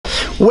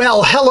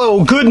Well,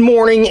 hello, good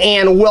morning,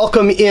 and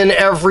welcome in,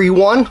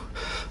 everyone.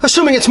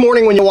 Assuming it's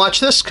morning when you watch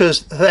this,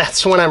 because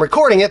that's when I'm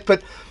recording it,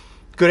 but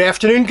good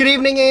afternoon, good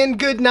evening, and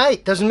good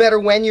night. Doesn't matter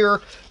when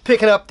you're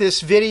picking up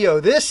this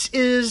video. This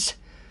is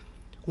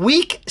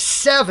week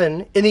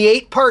 7 in the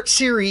 8-part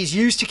series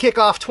used to kick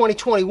off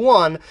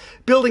 2021,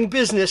 building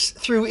business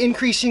through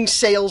increasing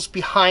sales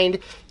behind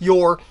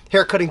your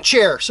haircutting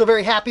chair. So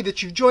very happy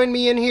that you've joined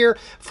me in here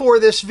for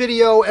this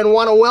video and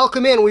want to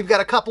welcome in. We've got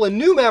a couple of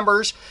new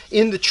members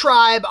in the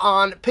tribe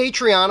on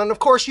Patreon. And of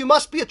course, you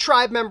must be a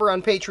tribe member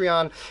on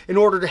Patreon in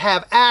order to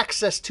have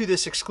access to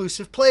this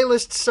exclusive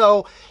playlist.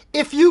 So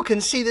if you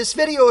can see this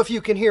video, if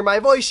you can hear my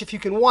voice, if you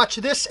can watch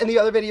this and the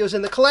other videos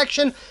in the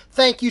collection,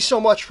 thank you so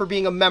much for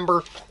being a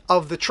member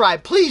of the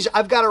tribe. Please,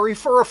 I've got a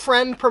refer a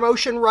friend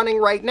promotion running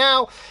right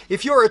now.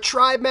 If you're a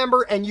tribe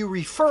member and you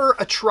refer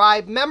a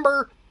tribe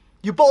member,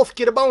 you both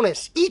get a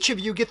bonus. Each of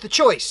you get the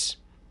choice.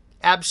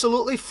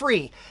 Absolutely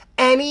free.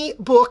 Any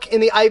book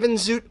in the Ivan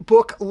Zoot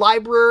book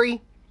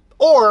library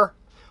or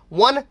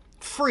one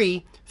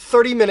free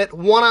 30-minute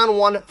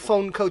one-on-one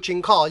phone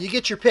coaching call. You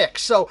get your pick.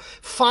 So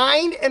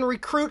find and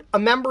recruit a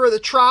member of the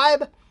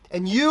tribe,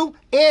 and you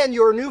and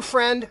your new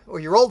friend or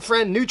your old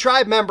friend, new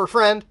tribe member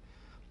friend,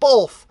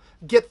 both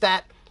get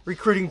that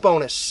recruiting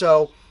bonus.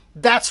 So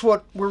that's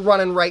what we're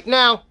running right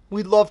now.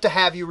 We'd love to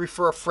have you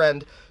refer a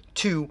friend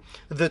to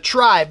the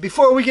tribe.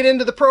 Before we get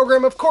into the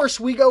program, of course,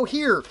 we go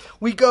here.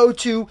 We go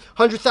to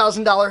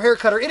 $100,000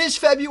 Haircutter. It is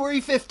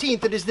February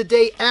 15th. It is the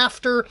day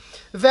after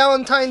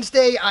Valentine's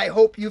Day. I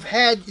hope you've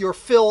had your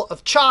fill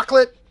of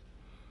chocolate.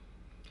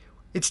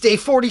 It's day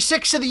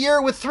 46 of the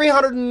year with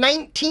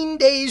 319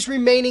 days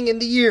remaining in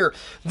the year.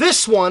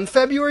 This one,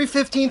 February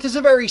 15th, is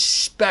a very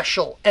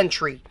special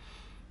entry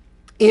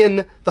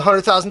in the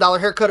 $100,000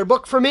 Haircutter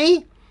book for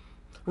me.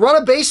 Run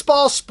a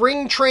baseball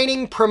spring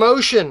training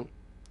promotion.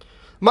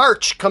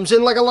 March comes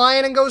in like a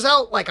lion and goes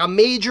out like a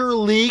major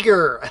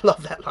leaguer. I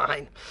love that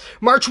line.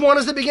 March 1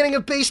 is the beginning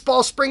of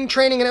baseball spring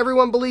training, and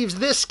everyone believes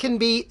this can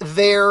be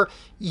their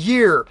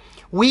year.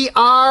 We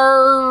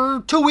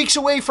are 2 weeks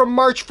away from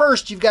March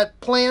 1st. You've got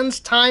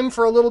plans, time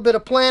for a little bit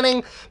of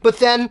planning, but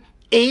then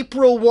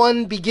April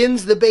 1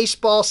 begins the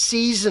baseball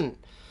season.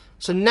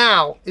 So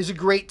now is a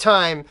great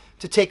time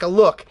to take a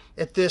look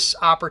at this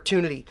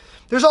opportunity.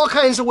 There's all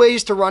kinds of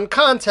ways to run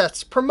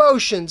contests,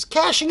 promotions.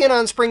 Cashing in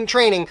on spring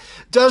training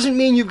doesn't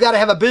mean you've got to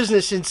have a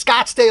business in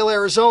Scottsdale,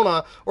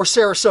 Arizona or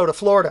Sarasota,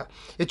 Florida.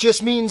 It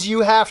just means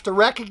you have to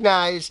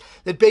recognize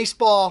that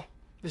baseball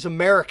is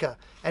America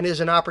and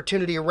is an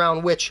opportunity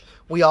around which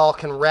we all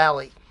can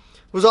rally.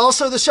 It was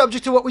also the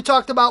subject of what we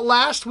talked about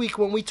last week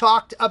when we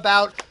talked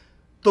about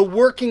the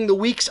working the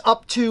weeks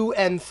up to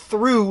and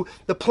through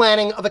the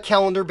planning of a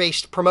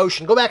calendar-based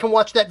promotion. Go back and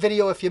watch that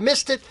video if you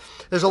missed it.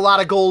 There's a lot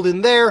of gold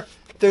in there.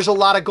 There's a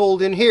lot of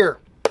gold in here.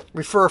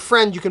 Refer a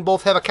friend. You can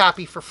both have a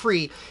copy for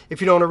free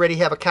if you don't already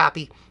have a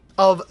copy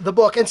of the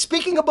book. And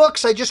speaking of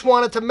books, I just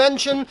wanted to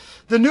mention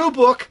the new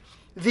book,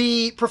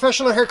 the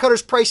Professional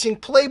Haircutters Pricing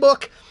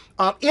Playbook,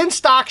 in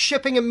stock,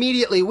 shipping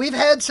immediately. We've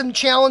had some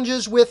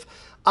challenges with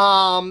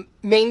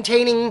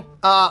maintaining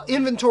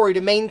inventory,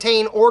 to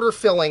maintain order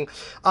filling.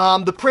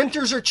 The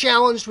printers are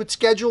challenged with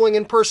scheduling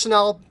and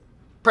personnel,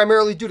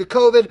 primarily due to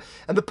COVID,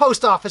 and the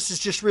post office is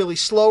just really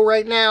slow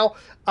right now.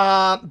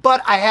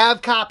 But I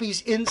have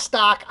copies in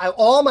stock.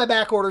 All my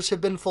back orders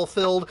have been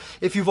fulfilled.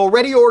 If you've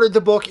already ordered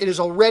the book, it is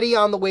already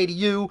on the way to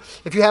you.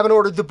 If you haven't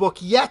ordered the book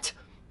yet,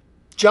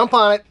 jump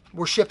on it.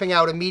 We're shipping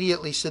out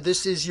immediately. So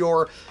this is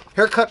your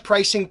haircut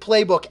pricing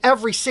playbook.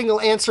 Every single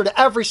answer to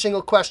every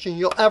single question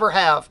you'll ever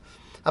have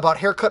about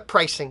haircut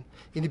pricing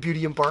in the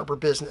beauty and barber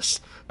business.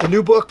 The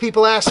new book,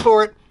 people asked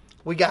for it.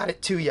 We got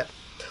it to you.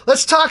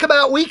 Let's talk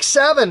about week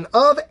 7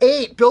 of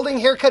 8, building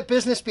haircut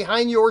business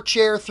behind your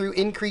chair through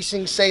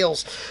increasing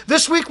sales.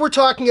 This week we're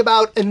talking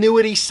about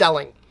annuity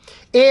selling.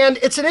 And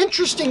it's an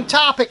interesting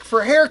topic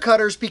for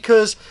haircutters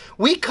because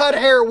we cut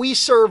hair, we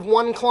serve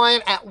one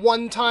client at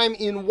one time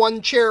in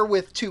one chair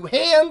with 2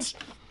 hands,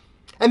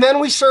 and then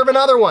we serve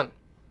another one.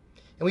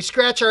 And we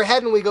scratch our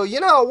head and we go, you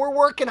know, we're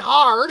working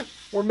hard,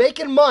 we're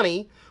making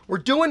money, we're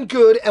doing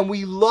good, and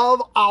we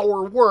love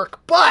our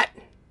work. But,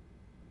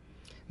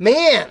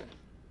 man,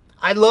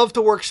 I'd love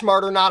to work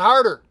smarter, not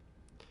harder.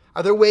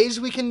 Are there ways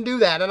we can do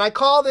that? And I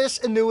call this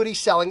annuity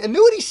selling.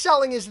 Annuity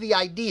selling is the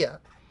idea.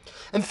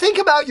 And think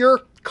about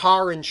your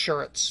car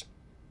insurance.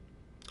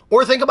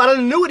 Or think about an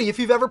annuity if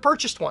you've ever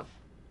purchased one.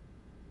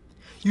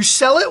 You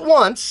sell it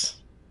once,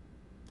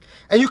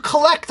 and you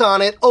collect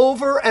on it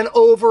over and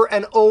over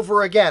and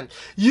over again.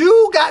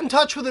 You got in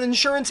touch with an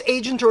insurance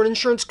agent or an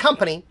insurance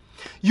company.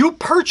 You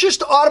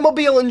purchased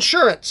automobile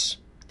insurance.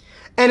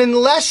 And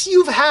unless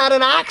you've had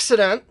an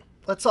accident,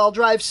 let's all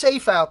drive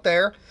safe out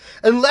there.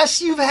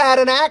 Unless you've had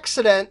an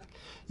accident,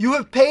 you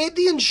have paid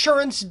the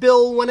insurance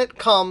bill when it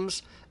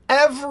comes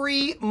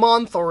every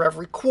month or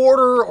every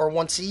quarter or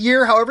once a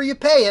year, however you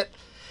pay it.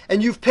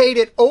 And you've paid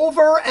it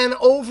over and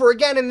over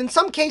again. And in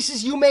some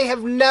cases, you may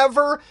have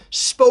never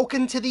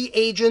spoken to the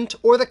agent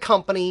or the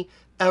company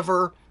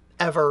ever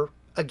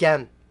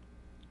again.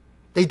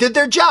 They did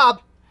their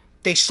job.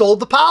 They sold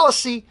the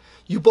policy,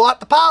 you bought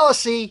the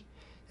policy,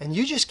 and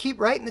you just keep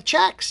writing the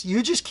checks.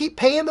 You just keep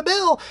paying the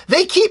bill.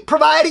 They keep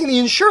providing the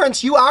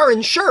insurance. You are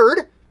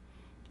insured.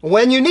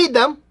 When you need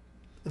them,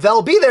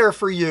 they'll be there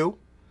for you,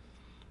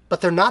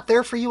 but they're not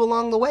there for you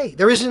along the way.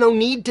 There is no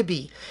need to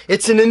be.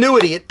 It's an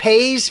annuity. It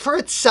pays for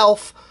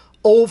itself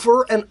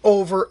over and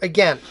over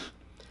again.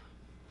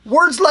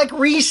 Words like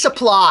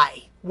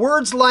resupply,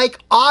 words like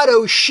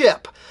auto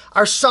ship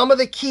are some of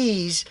the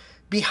keys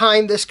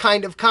behind this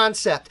kind of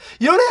concept.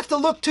 You don't have to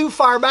look too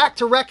far back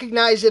to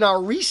recognize in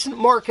our recent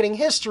marketing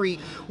history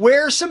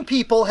where some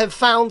people have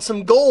found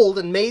some gold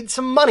and made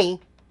some money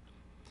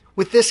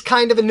with this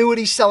kind of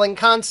annuity selling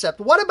concept.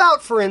 What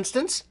about, for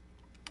instance,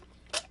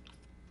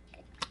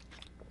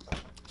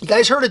 you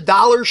guys heard of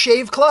Dollar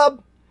Shave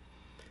Club?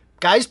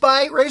 Guys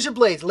buy razor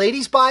blades.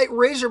 Ladies buy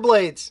razor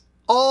blades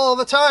all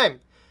the time.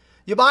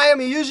 You buy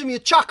them, you use them, you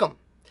chuck them.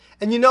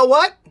 And you know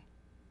what?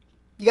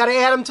 You got to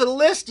add them to the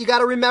list. You got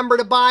to remember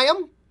to buy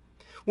them.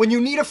 When you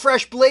need a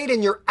fresh blade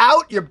and you're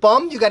out, you're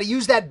bummed, you got to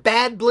use that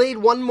bad blade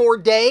one more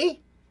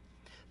day.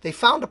 They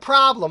found a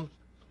problem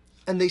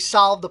and they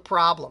solved the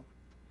problem.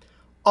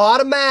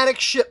 Automatic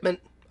shipment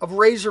of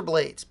razor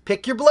blades.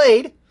 Pick your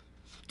blade,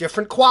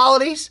 different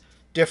qualities,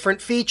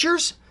 different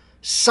features,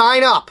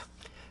 sign up,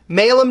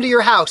 mail them to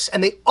your house,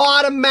 and they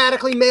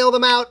automatically mail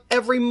them out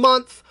every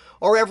month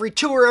or every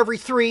 2 or every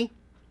 3.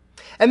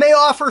 And they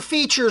offer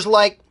features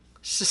like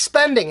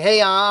suspending.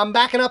 Hey, I'm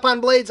backing up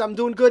on blades. I'm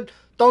doing good.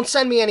 Don't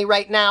send me any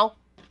right now.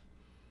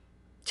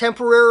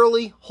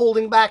 Temporarily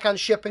holding back on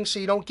shipping so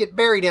you don't get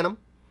buried in them.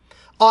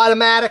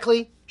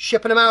 Automatically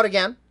shipping them out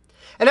again.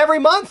 And every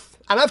month,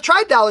 and I've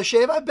tried Dollar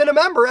Shave. I've been a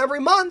member every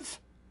month.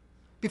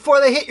 Before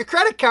they hit your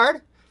credit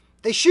card,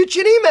 they shoot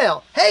you an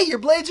email. Hey, your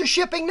blades are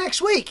shipping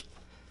next week.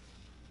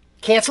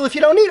 Cancel if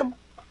you don't need them.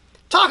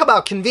 Talk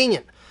about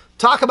convenient.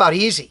 Talk about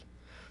easy.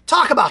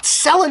 Talk about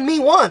selling me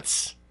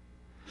once.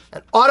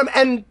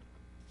 And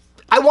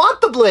I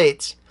want the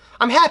blades.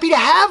 I'm happy to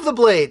have the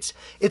blades.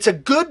 It's a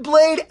good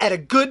blade at a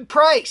good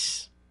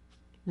price.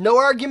 No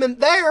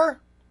argument there.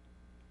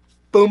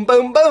 Boom,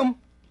 boom, boom.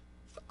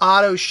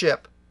 Auto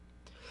ship.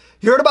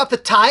 You heard about the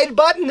Tide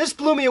button? This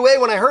blew me away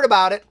when I heard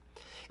about it.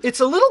 It's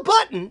a little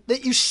button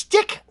that you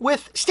stick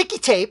with sticky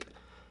tape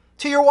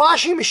to your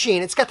washing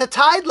machine. It's got the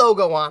Tide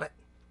logo on it.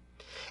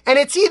 And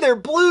it's either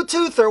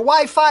Bluetooth or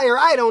Wi-Fi or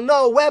I don't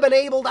know,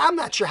 web-enabled. I'm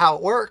not sure how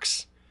it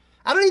works.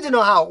 I don't need to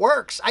know how it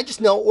works. I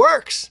just know it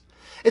works.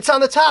 It's on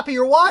the top of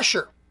your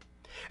washer.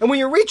 And when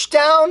you reach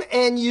down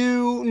and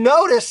you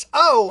notice,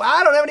 oh,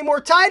 I don't have any more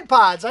Tide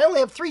Pods. I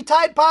only have 3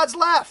 Tide Pods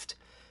left.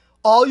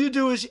 All you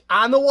do is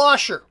on the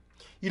washer.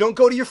 You don't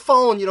go to your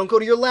phone. You don't go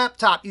to your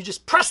laptop. You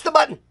just press the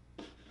button.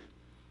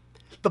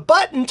 The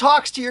button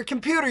talks to your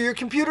computer. Your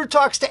computer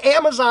talks to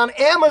Amazon.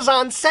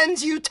 Amazon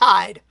sends you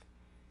Tide.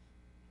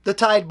 The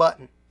Tide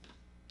button.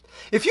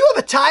 If you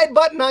have a Tide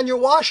button on your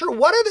washer,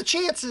 what are the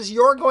chances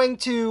you're going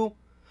to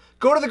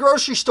go to the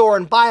grocery store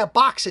and buy a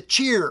box of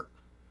Cheer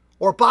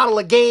or a bottle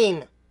of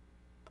Gain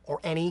or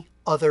any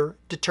other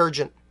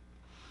detergent?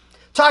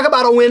 Talk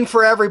about a win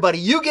for everybody.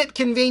 You get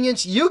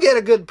convenience, you get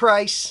a good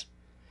price,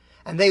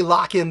 and they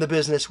lock in the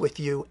business with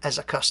you as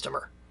a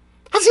customer.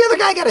 How's the other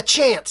guy got a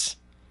chance?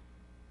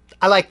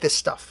 I like this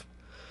stuff.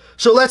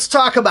 So let's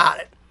talk about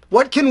it.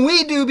 What can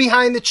we do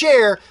behind the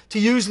chair to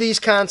use these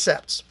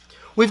concepts?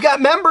 We've got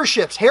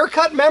memberships,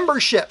 haircut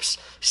memberships.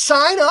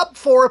 Sign up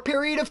for a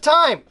period of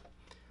time.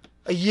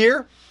 A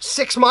year,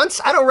 6 months.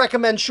 I don't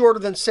recommend shorter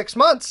than 6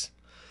 months.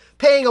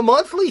 Paying a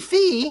monthly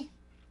fee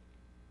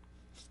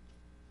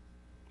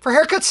for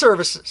haircut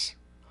services.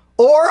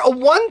 Or a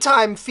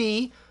one-time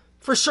fee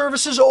for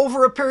services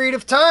over a period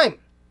of time.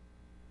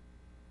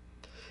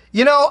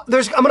 You know,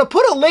 I'm going to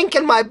put a link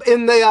in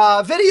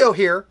the video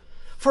here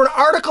for an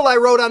article I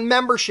wrote on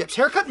memberships.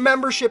 Haircut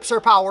memberships are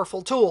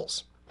powerful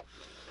tools.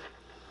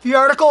 The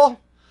article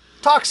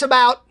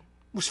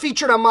was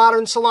featured on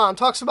Modern Salon,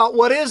 talks about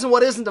what is and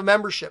what isn't a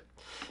membership.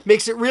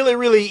 Makes it really,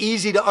 really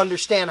easy to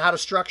understand how to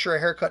structure a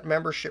haircut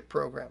membership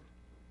program.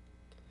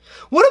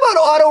 What about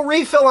auto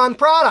refill on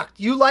product?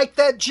 You like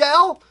that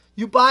gel?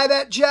 You buy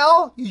that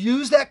gel? You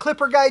use that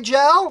Clipper Guy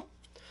gel?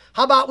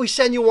 How about we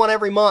send you one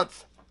every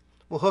month?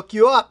 We'll hook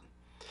you up.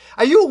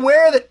 Are you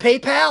aware that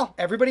PayPal,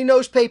 everybody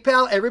knows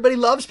PayPal,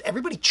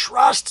 everybody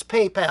trusts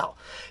PayPal.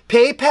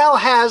 PayPal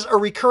has a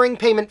recurring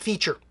payment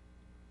feature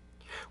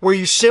where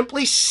you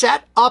simply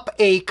set up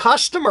a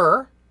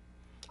customer,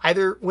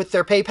 either with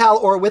their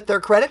PayPal or with their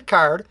credit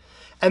card,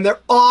 and they're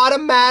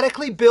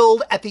automatically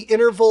billed at the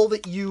interval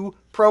that you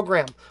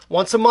program.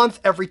 Once a month,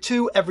 every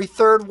 2, every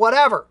 3rd,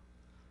 whatever.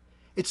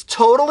 It's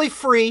totally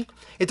free.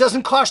 It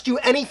doesn't cost you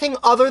anything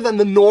other than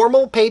the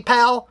normal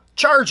PayPal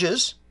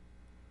charges.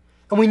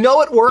 And we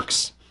know it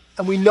works,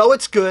 and we know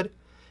it's good,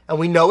 and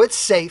we know it's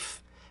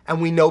safe,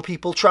 and we know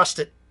people trust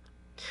it.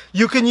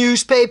 You can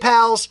use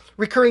PayPal's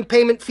recurring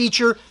payment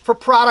feature for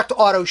product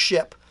auto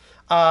ship,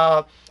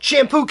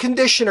 shampoo,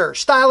 conditioner,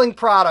 styling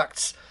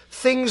products,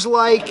 things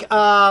like,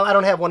 I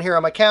don't have one here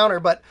on my counter,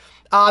 but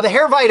the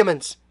hair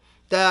vitamins,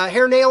 the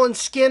hair, nail, and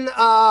skin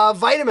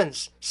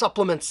vitamins,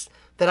 supplements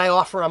that I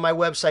offer on my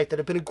website that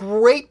have been a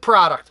great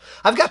product.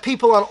 I've got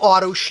people on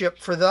auto ship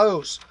for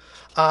those.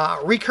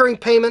 Recurring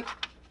payment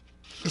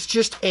is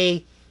just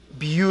a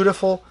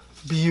beautiful,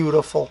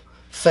 beautiful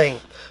thing.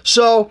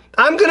 So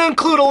I'm going to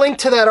include a link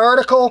to that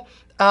article.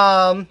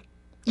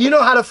 You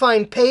know how to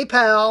find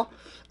PayPal.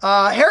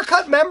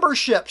 Haircut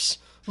memberships.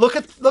 Look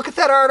at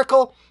that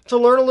article to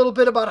learn a little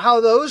bit about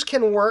how those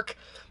can work.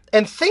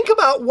 And think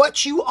about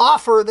what you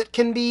offer that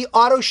can be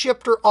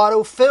auto-shipped or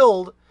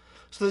auto-filled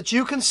so that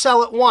you can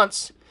sell it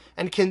once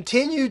and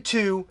continue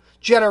to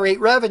generate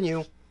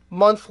revenue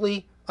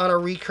monthly on a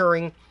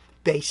recurring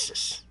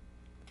basis.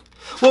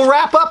 We'll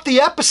wrap up the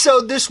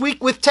episode this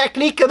week with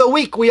Technique of the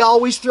Week. We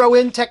always throw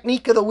in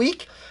Technique of the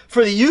Week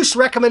for the use,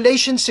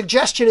 recommendation,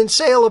 suggestion, and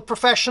sale of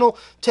professional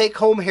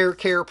take-home hair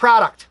care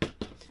product.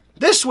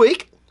 This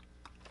week,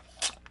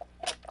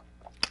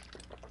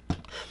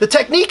 the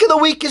Technique of the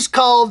Week is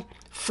called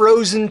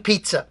frozen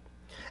pizza.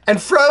 And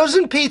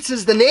frozen pizza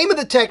is the name of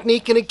the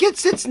technique, and it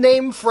gets its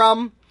name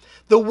from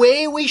the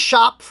way we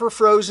shop for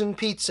frozen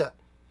pizza.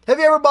 Have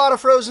you ever bought a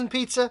frozen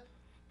pizza?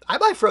 I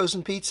buy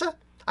frozen pizza.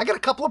 I got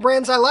a couple of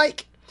brands I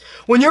like.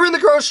 When you're in the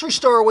grocery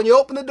store, when you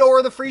open the door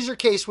of the freezer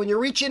case, when you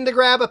reach in to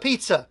grab a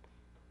pizza,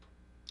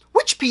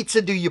 which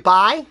pizza do you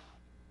buy?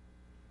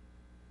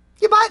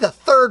 You buy the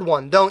third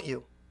one, don't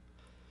you?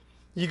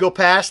 You go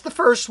past the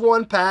first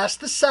one,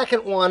 past the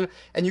second one,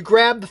 and you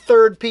grab the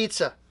third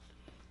pizza.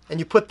 And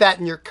you put that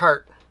in your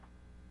cart.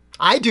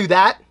 I do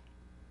that.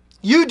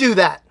 You do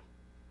that.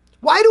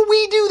 Why do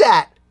we do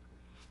that?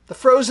 The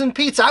frozen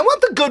pizza. I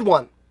want the good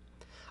one.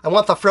 I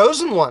want the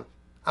frozen one.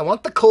 I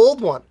want the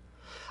cold one.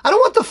 I don't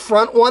want the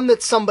front one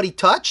that somebody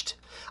touched.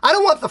 I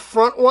don't want the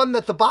front one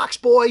that the box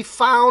boy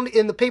found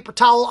in the paper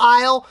towel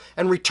aisle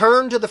and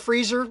returned to the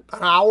freezer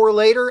an hour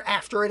later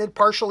after it had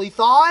partially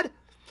thawed.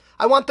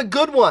 I want the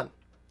good one.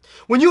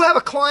 When you have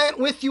a client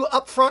with you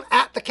up front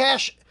at the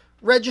cash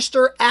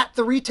register at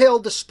the retail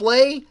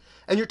display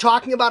and you're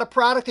talking about a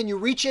product and you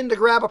reach in to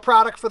grab a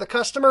product for the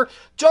customer,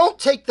 don't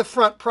take the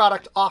front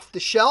product off the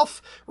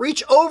shelf.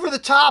 Reach over the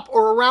top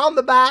or around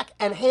the back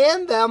and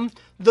hand them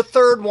the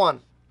third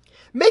one.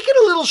 Make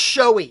it a little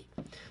showy.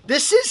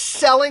 This is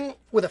selling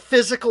with a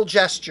physical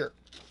gesture.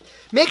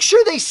 Make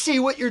sure they see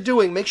what you're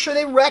doing. Make sure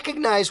they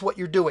recognize what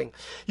you're doing.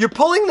 You're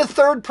pulling the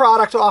third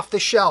product off the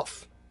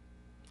shelf.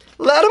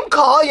 Let them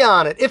call you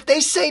on it. If they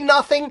say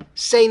nothing,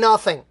 say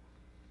nothing.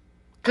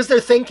 Because they're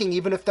thinking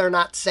even if they're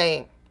not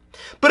saying.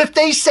 But if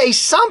they say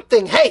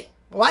something, hey,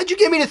 why'd you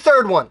give me the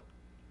third one?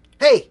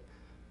 Hey,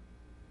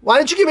 why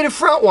didn't you give me the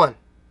front one?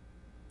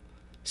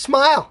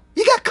 Smile.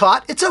 You got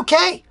caught. It's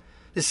okay.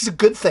 This is a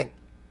good thing.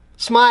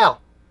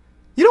 Smile.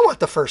 You don't want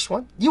the first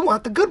one. You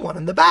want the good one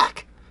in the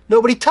back.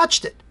 Nobody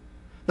touched it.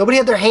 Nobody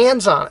had their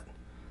hands on it.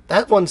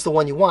 That one's the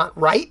one you want,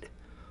 right?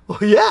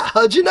 Well, yeah,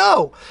 how'd you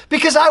know?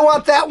 Because I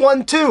want that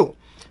one too.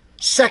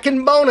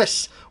 Second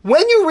bonus.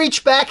 When you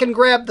reach back and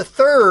grab the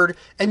third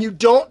and you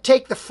don't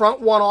take the front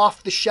one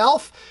off the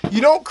shelf,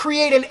 you don't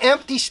create an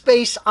empty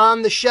space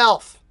on the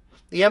shelf.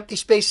 The empty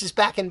space is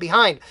back and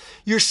behind.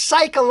 You're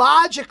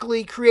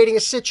psychologically creating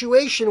a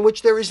situation in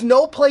which there is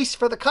no place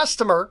for the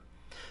customer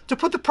to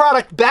put the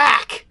product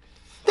back.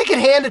 They can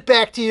hand it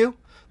back to you.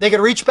 They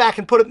can reach back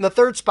and put it in the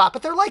third spot,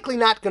 but they're likely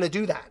not going to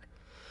do that.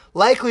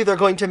 Likely they're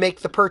going to make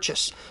the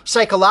purchase.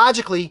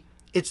 Psychologically,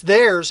 it's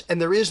theirs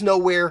and there is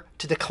nowhere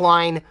to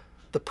decline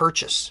the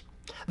purchase.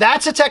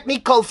 That's a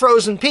technique called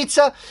frozen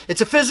pizza.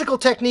 It's a physical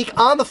technique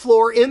on the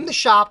floor, in the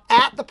shop,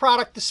 at the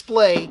product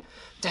display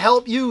to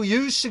help you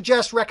use,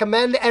 suggest,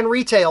 recommend, and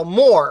retail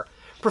more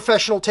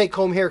professional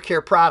take-home hair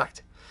care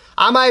product.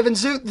 I'm Ivan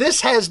Zoot.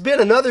 This has been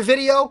another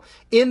video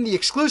in the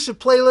exclusive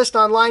playlist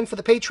online for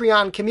the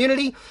Patreon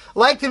community.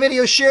 Like the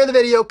video, share the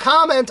video,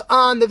 comment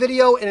on the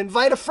video, and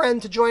invite a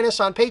friend to join us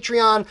on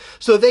Patreon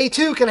so they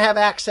too can have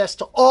access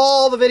to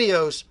all the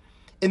videos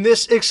in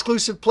this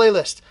exclusive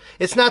playlist.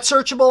 It's not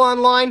searchable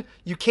online.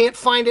 You can't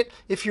find it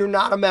if you're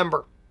not a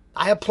member.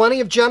 I have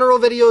plenty of general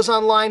videos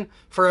online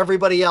for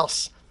everybody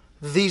else.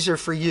 These are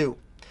for you.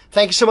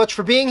 Thank you so much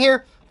for being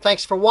here.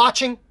 Thanks for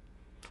watching.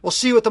 We'll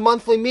see you at the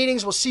monthly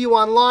meetings. We'll see you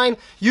online.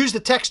 Use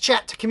the text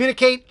chat to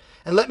communicate,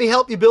 and let me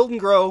help you build and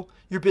grow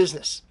your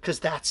business,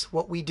 because that's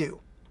what we do.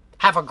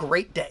 Have a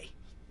great day.